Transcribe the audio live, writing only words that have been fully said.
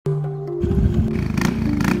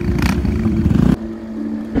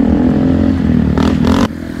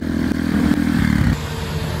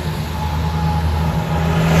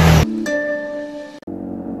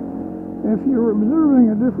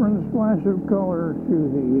different splash of color to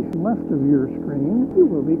the left of your screen, you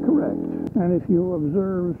will be correct. And if you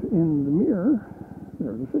observe in the mirror,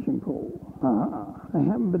 there's a fishing pole. I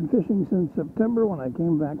haven't been fishing since September when I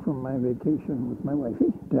came back from my vacation with my wifey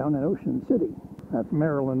down in Ocean City. That's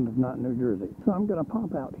Maryland, not New Jersey. So I'm going to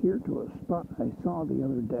pop out here to a spot I saw the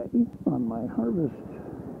other day on my harvest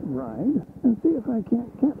ride and see if I can't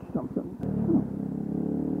catch something.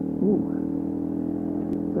 Ooh.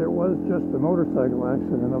 There was just a motorcycle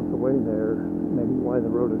accident up the way there, maybe why the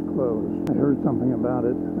road is closed. I heard something about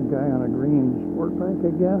it. A guy on a green sport bike,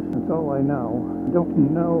 I guess. That's all I know. I don't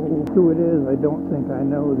know who it is. I don't think I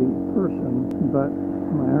know the person, but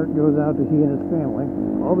my heart goes out to he and his family.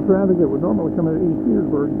 All the traffic that would normally come into East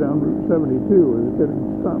Petersburg down Route 72 is getting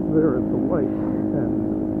stopped there at the light and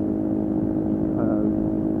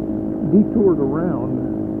detoured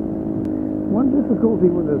around. One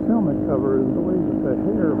difficulty with this helmet cover is the way that the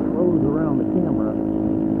hair flows around the camera.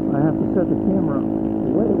 I have to set the camera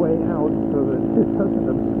way out so that it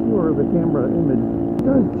doesn't obscure the camera image. It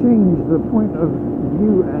does change the point of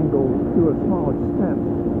view angle to a small extent.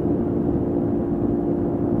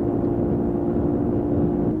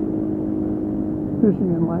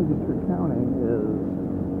 Fishing in Lancaster County is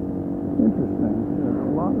interesting.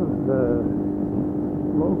 A lot of the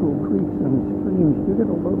local creeks and streams do get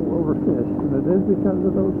a little overfished, and it is because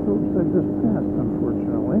of those folks I just passed,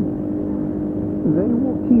 unfortunately. They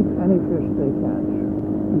will keep any fish they catch.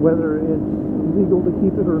 Whether it's legal to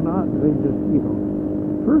keep it or not, they just keep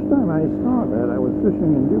them. First time I saw that, I was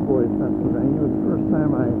fishing in DuBois, Pennsylvania. It was the first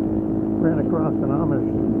time I ran across an Amish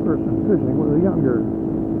person fishing with a younger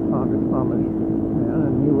Amish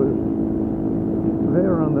man, and he was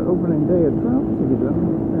there on the opening day of trout season,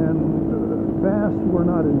 and bass were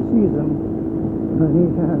not in season, and he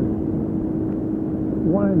had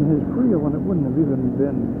one in his creel, and it wouldn't have even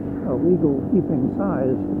been a legal keeping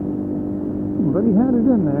size, but he had it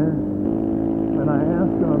in there, and I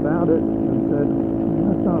asked him about it and said,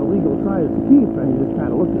 that's not a legal size to keep, and he just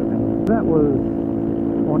kind of looked at me. That was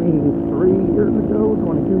 23 years ago,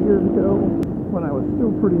 22 years ago, when I was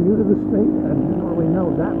still pretty new to the state and didn't really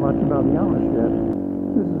know that much about the Amish yet.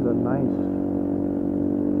 This is a nice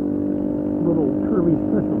little curvy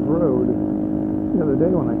stretch of road. The other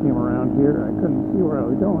day when I came around here, I couldn't see where I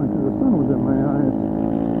was going because the sun was in my eyes.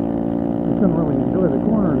 I couldn't really enjoy the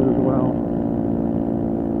corners as well.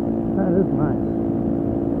 That is nice.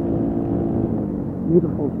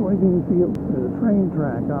 Beautiful soybean field. There's a train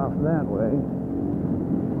track off that way.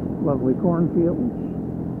 Lovely cornfields.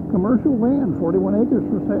 Commercial land, 41 acres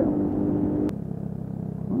for sale.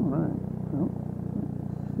 All right. Well,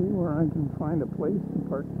 let's see where I can find a place to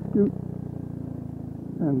park the scoot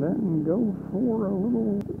and then go for a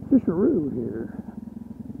little fisheroo here.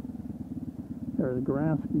 There's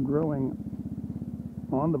grass growing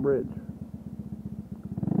on the bridge.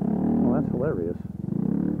 Well, that's hilarious.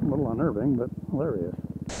 A little unnerving, but hilarious.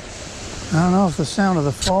 I don't know if the sound of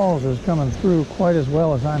the falls is coming through quite as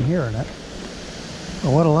well as I'm hearing it.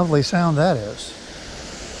 But what a lovely sound that is.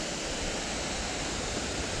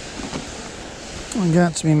 I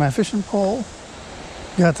got me my fishing pole.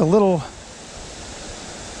 Got the little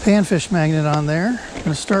panfish magnet on there. I'm going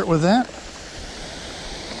to start with that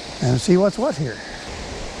and see what's what here.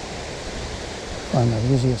 Find the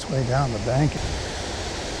easiest way down the bank.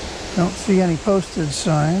 Don't see any posted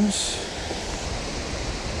signs.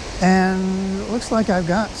 And it looks like I've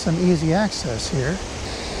got some easy access here.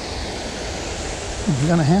 What I'm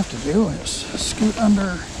going to have to do is scoot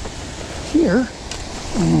under here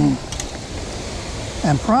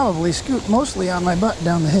and probably scoot mostly on my butt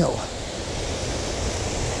down the hill.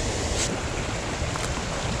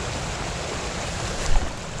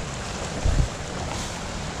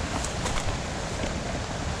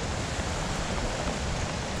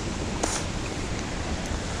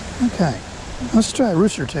 Okay, let's try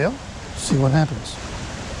rooster-tail, see what happens.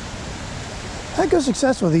 Had good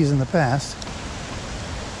success with these in the past.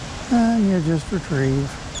 And you just retrieve.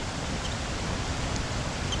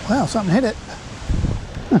 Wow, something hit it.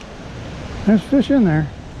 Huh. There's fish in there.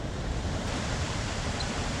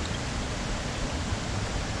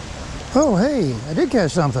 Oh, hey, I did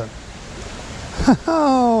catch something.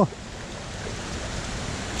 Oh,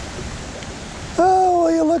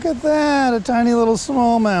 will you look at that? A tiny little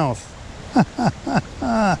smallmouth.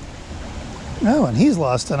 Oh, and he's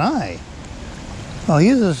lost an eye. Well,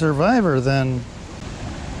 he's a survivor then.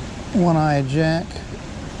 One-eyed Jack.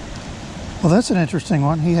 Well, that's an interesting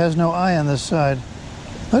one. He has no eye on this side,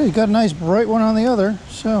 but he's got a nice bright one on the other,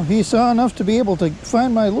 so he saw enough to be able to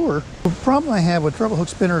find my lure. The problem I have with treble hook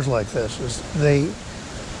spinners like this is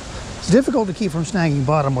it's difficult to keep from snagging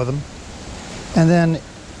bottom with them, and then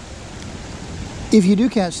if you do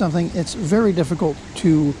catch something, it's very difficult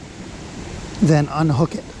to then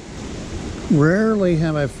unhook it. Rarely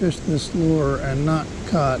have I fished this lure and not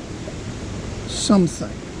caught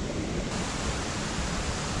something.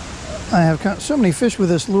 I have caught so many fish with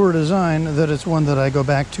this lure design that it's one that I go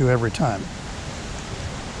back to every time.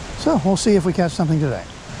 So we'll see if we catch something today.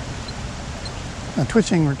 A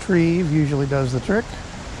twitching retrieve usually does the trick.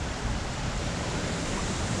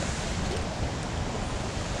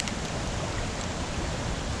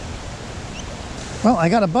 Well, I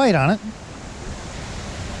got a bite on it.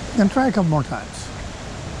 I'm gonna try a couple more times.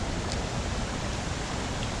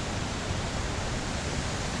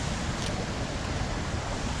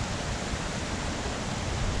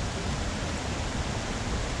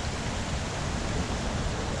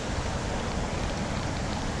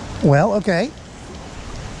 Well, okay.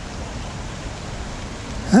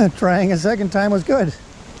 Trying a second time was good.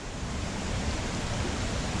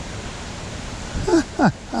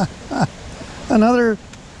 Another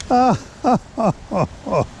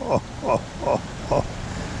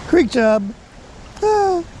creek chub.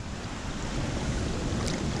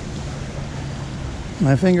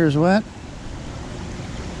 My finger's wet.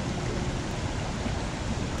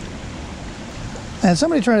 And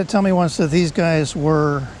somebody tried to tell me once that these guys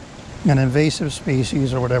were an invasive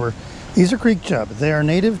species or whatever. These are creek chub. They are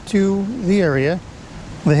native to the area.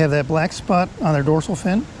 They have that black spot on their dorsal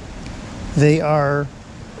fin. They are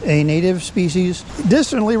a native species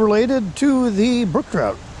distantly related to the brook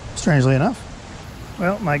trout, strangely enough.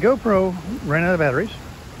 Well, my GoPro ran out of batteries,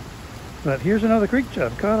 but here's another creek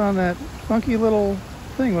chub caught on that funky little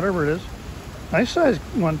thing, whatever it is. Nice sized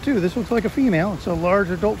one too. This looks like a female. It's a large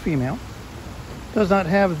adult female. Does not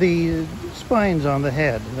have the spines on the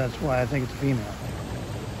head. That's why I think it's a female.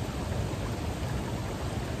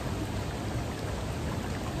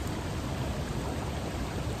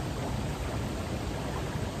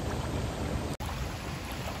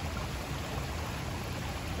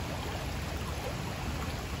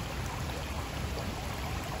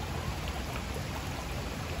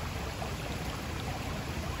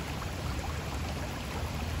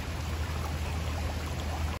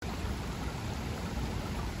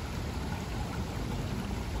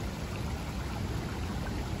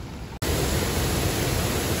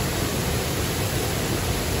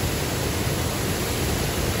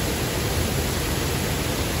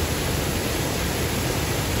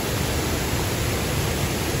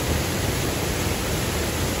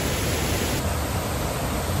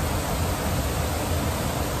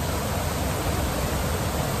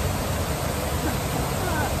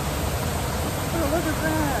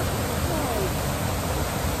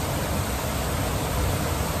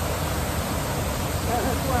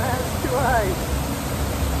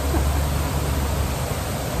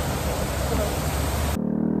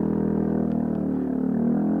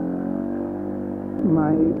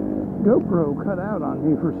 My GoPro cut out on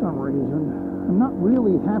me for some reason. I'm not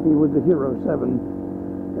really happy with the Hero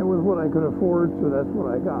 7. It was what I could afford, so that's what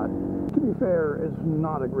I got. To be fair, it's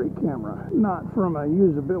not a great camera. Not from a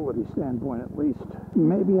usability standpoint, at least.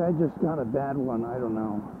 Maybe I just got a bad one, I don't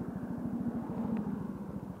know.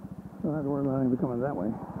 Don't have to worry about anything coming that way.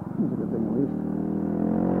 That's a good thing, at least.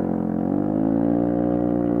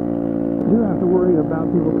 I do have to worry about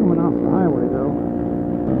people coming off the highway, though.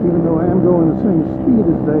 Even though I am going the same speed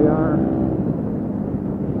as they aren't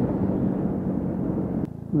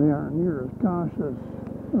near as cautious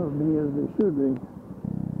of me as they should be.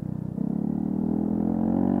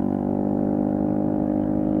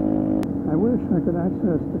 I wish I could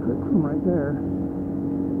access the creek from right there.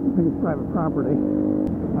 I think it's private property.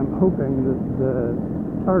 I'm hoping that the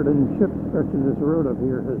tarred and chip stretch of this road up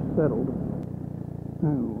here has settled.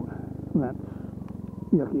 Oh, that's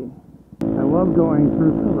yucky. I love going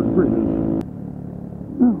through covered bridges.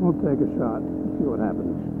 Well, we'll take a shot and see what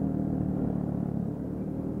happens.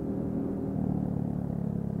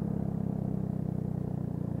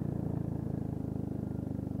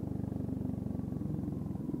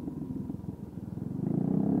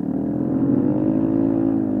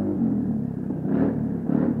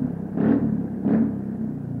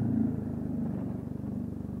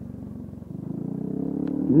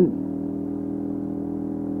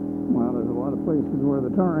 Well, there's a lot of places where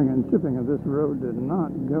the tarring and chipping of this road did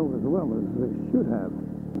not go as well as they should have.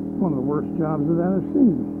 One of the worst jobs of that I've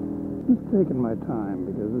seen. Just taking my time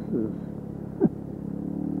because this is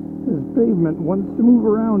this pavement wants to move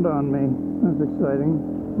around on me. That's exciting.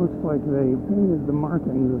 Looks like they painted the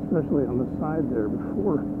markings, especially on the side there,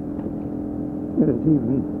 before it is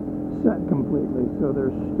even set completely. So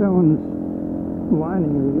there's stones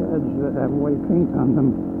lining the edge that have white paint on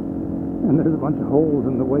them. and there's a bunch of holes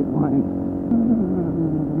in the weight line.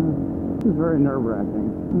 This is very nerve-wracking.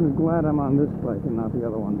 I'm glad I'm on this bike and not the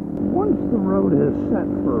other one. Once the road has set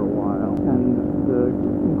for a while and the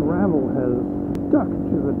gravel has stuck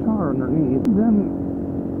to the tar underneath, then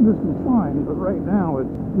this is fine, but right now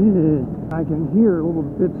it's... I can hear little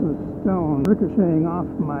bits of stone ricocheting off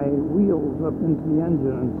my wheels up into the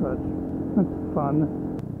engine and such. That's fun.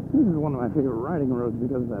 This is one of my favorite riding roads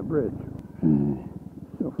because of that bridge.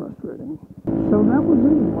 So frustrating. So that was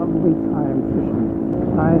a lovely time fishing.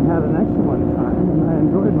 I had an excellent time and I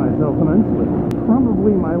enjoyed myself immensely.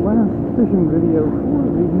 Probably my last fishing video for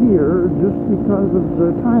the year just because of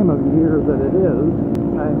the time of year that it is.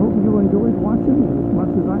 I hope you enjoyed watching as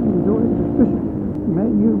much as I enjoyed fishing. May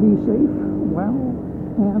you be safe, well,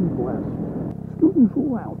 and blessed. Scootin'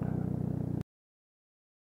 Fool out.